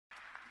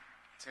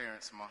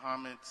Terence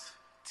Muhammad,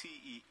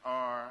 T-E-R-E-N-C-E,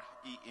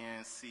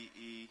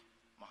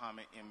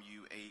 Muhammad,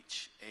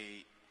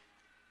 M-U-H-A-M-M-A-D.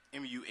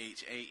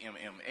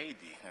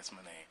 That's my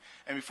name.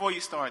 And before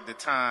you start the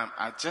time,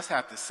 I just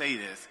have to say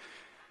this.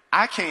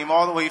 I came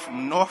all the way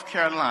from North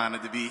Carolina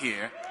to be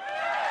here.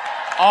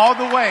 All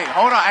the way.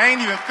 Hold on, I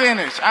ain't even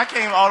finished. I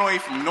came all the way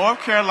from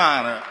North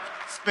Carolina,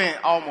 spent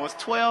almost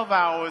 12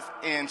 hours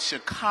in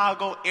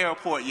Chicago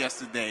Airport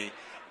yesterday,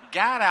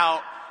 got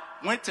out,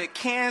 went to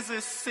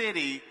Kansas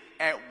City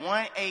at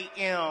 1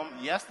 a.m.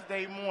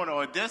 yesterday morning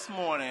or this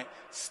morning,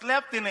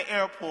 slept in the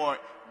airport,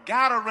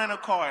 got a rental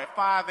car at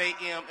 5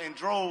 a.m. and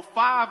drove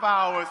 5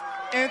 hours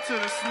into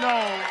the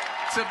snow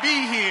to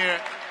be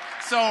here.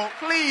 So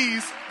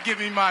please give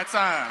me my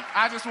time.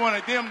 I just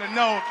wanted them to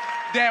know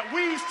that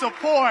we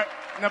support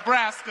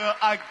Nebraska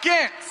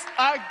against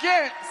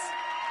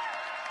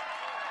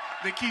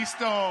the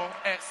Keystone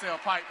XL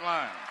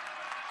Pipeline.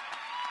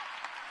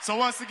 So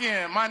once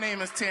again, my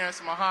name is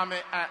Terence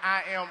Muhammad, and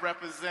I am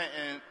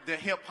representing the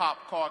Hip Hop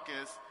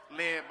Caucus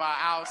led by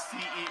our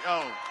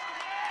CEO,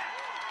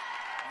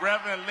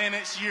 Reverend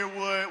Lennox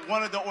Yearwood,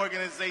 one of the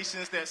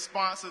organizations that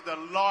sponsored the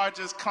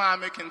largest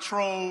climate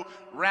control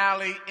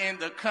rally in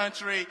the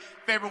country,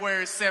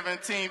 February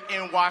 17th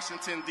in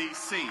Washington,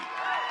 D.C.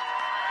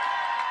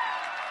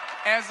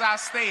 As I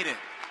stated,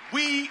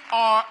 we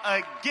are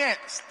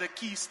against the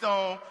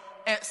Keystone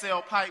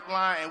XL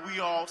Pipeline, and we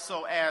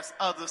also ask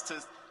others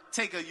to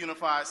take a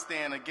unified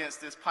stand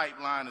against this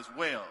pipeline as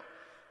well.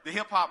 The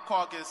Hip Hop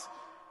Caucus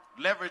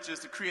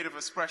leverages the creative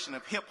expression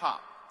of hip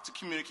hop to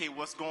communicate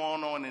what's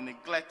going on in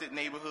neglected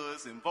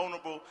neighborhoods and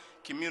vulnerable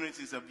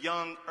communities of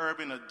young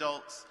urban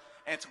adults,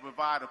 and to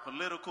provide a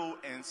political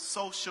and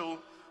social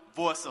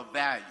voice of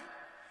value.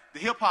 The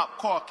Hip Hop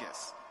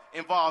Caucus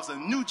involves a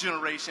new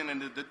generation in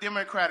the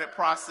democratic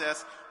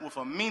process with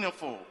a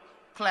meaningful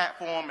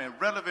platform and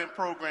relevant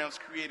programs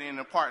created in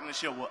a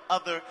partnership with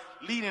other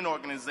leading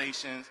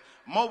organizations,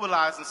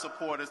 mobilizing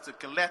supporters to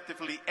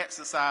collectively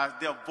exercise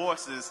their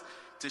voices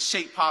to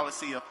shape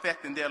policy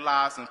affecting their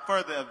lives and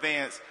further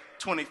advance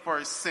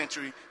 21st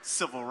century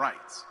civil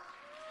rights.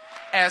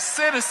 As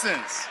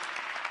citizens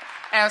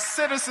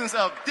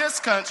of this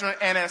country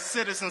and as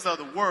citizens of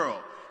the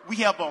world, we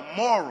have a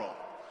moral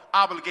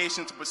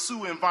obligation to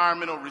pursue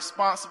environmental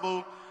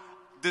responsible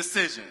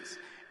decisions.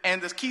 And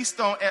the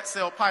Keystone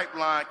XL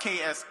Pipeline,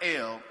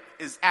 KSL,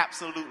 is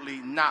absolutely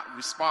not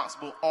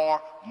responsible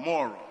or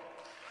moral.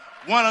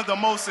 One of the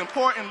most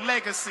important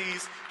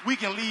legacies we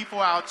can leave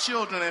for our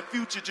children and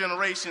future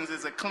generations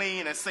is a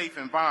clean and safe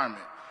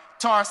environment.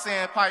 Tar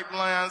sand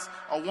pipelines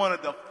are one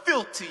of the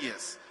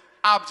filthiest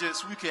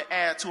objects we could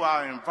add to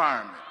our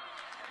environment.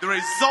 The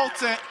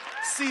resultant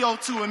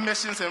CO2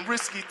 emissions and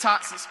risky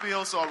toxic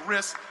spills are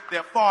risks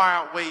that far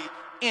outweigh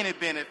any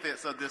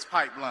benefits of this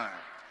pipeline.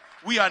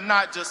 We are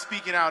not just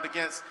speaking out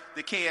against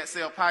the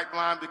KXL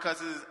pipeline because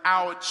it is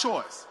our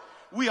choice.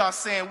 We are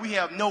saying we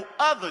have no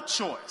other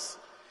choice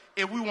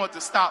if we want to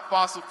stop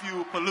fossil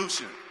fuel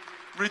pollution,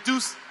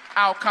 reduce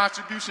our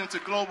contribution to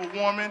global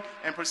warming,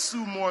 and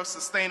pursue more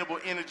sustainable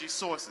energy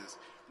sources.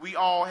 We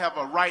all have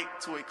a right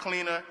to a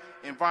cleaner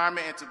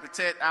environment and to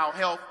protect our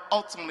health,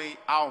 ultimately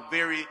our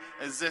very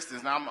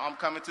existence. Now, I'm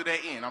coming to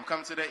that end. I'm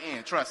coming to that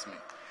end, trust me.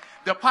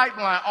 The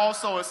pipeline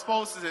also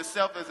exposes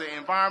itself as an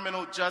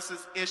environmental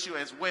justice issue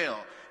as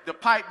well. The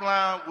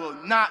pipeline will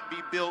not be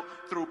built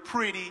through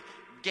pretty,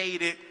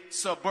 gated,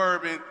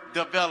 suburban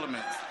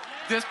developments.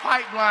 This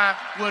pipeline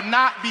will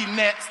not be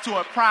next to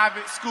a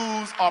private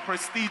schools or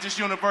prestigious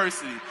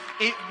university.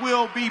 It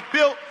will be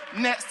built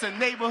next to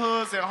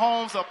neighborhoods and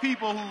homes of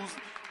people whose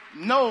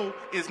know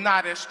is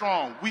not as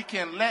strong. We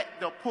can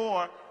let the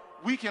poor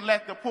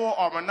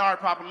or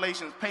minority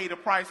populations pay the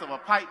price of a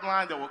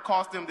pipeline that will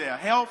cost them their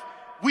health.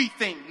 We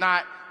think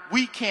not.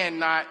 We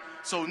cannot.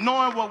 So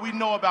knowing what we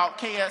know about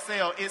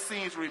KSL, it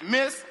seems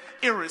remiss,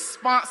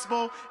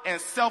 irresponsible, and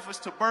selfish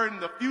to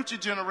burden the future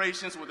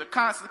generations with the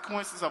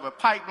consequences of a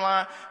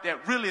pipeline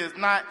that really is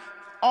not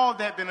all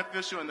that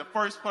beneficial in the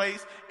first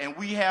place, and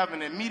we have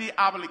an immediate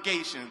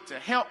obligation to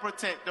help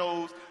protect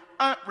those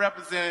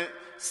unrepresented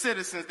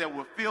citizens that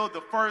will feel the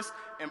first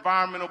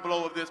environmental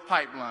blow of this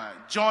pipeline.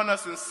 Join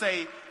us and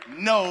say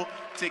no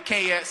to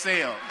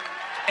KXL.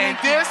 And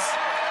this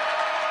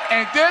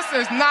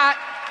is not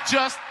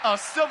just a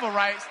civil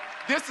rights.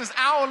 This is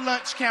our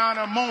lunch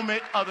counter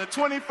moment of the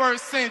 21st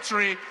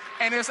century,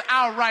 and it's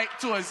our right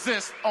to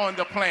exist on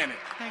the planet.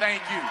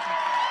 Thank you.